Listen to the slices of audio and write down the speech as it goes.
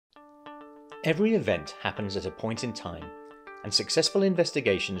Every event happens at a point in time, and successful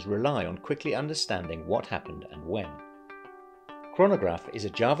investigations rely on quickly understanding what happened and when. KronoGraph is a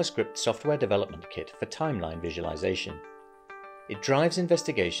JavaScript software development kit for timeline visualization. It drives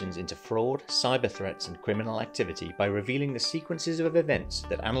investigations into fraud, cyber threats, and criminal activity by revealing the sequences of events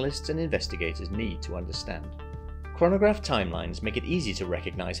that analysts and investigators need to understand. KronoGraph timelines make it easy to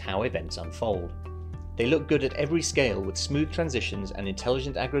recognize how events unfold. They look good at every scale with smooth transitions and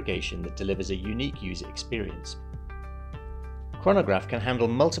intelligent aggregation that delivers a unique user experience. KronoGraph can handle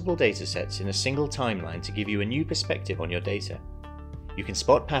multiple datasets in a single timeline to give you a new perspective on your data. You can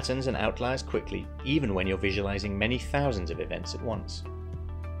spot patterns and outliers quickly, even when you're visualizing many thousands of events at once.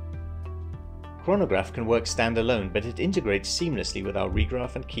 KronoGraph can work standalone, but it integrates seamlessly with our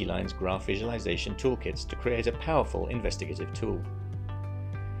regraph and keylines graph visualization toolkits to create a powerful investigative tool.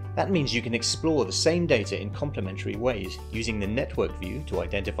 That means you can explore the same data in complementary ways, using the network view to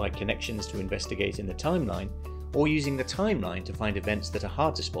identify connections to investigate in the timeline, or using the timeline to find events that are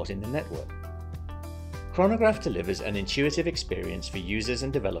hard to spot in the network. KronoGraph delivers an intuitive experience for users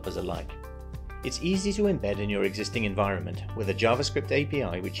and developers alike. It's easy to embed in your existing environment with a JavaScript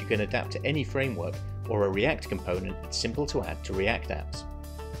API which you can adapt to any framework, or a React component that's simple to add to React apps.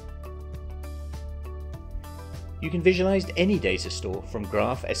 You can visualize any data store from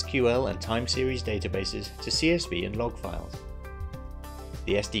Graph, SQL, and time series databases to CSV and log files.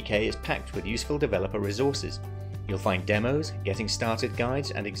 The SDK is packed with useful developer resources. You'll find demos, getting started guides,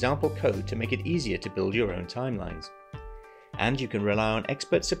 and example code to make it easier to build your own timelines. And you can rely on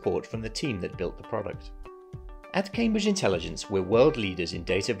expert support from the team that built the product. At Cambridge Intelligence, we're world leaders in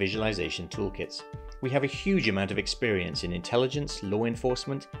data visualization toolkits. We have a huge amount of experience in intelligence, law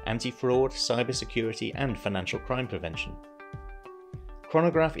enforcement, anti-fraud, cybersecurity, and financial crime prevention.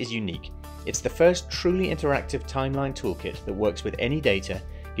 KronoGraph is unique. It's the first truly interactive timeline toolkit that works with any data,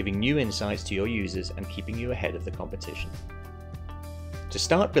 giving new insights to your users and keeping you ahead of the competition. To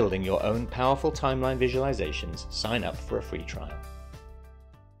start building your own powerful timeline visualizations, sign up for a free trial.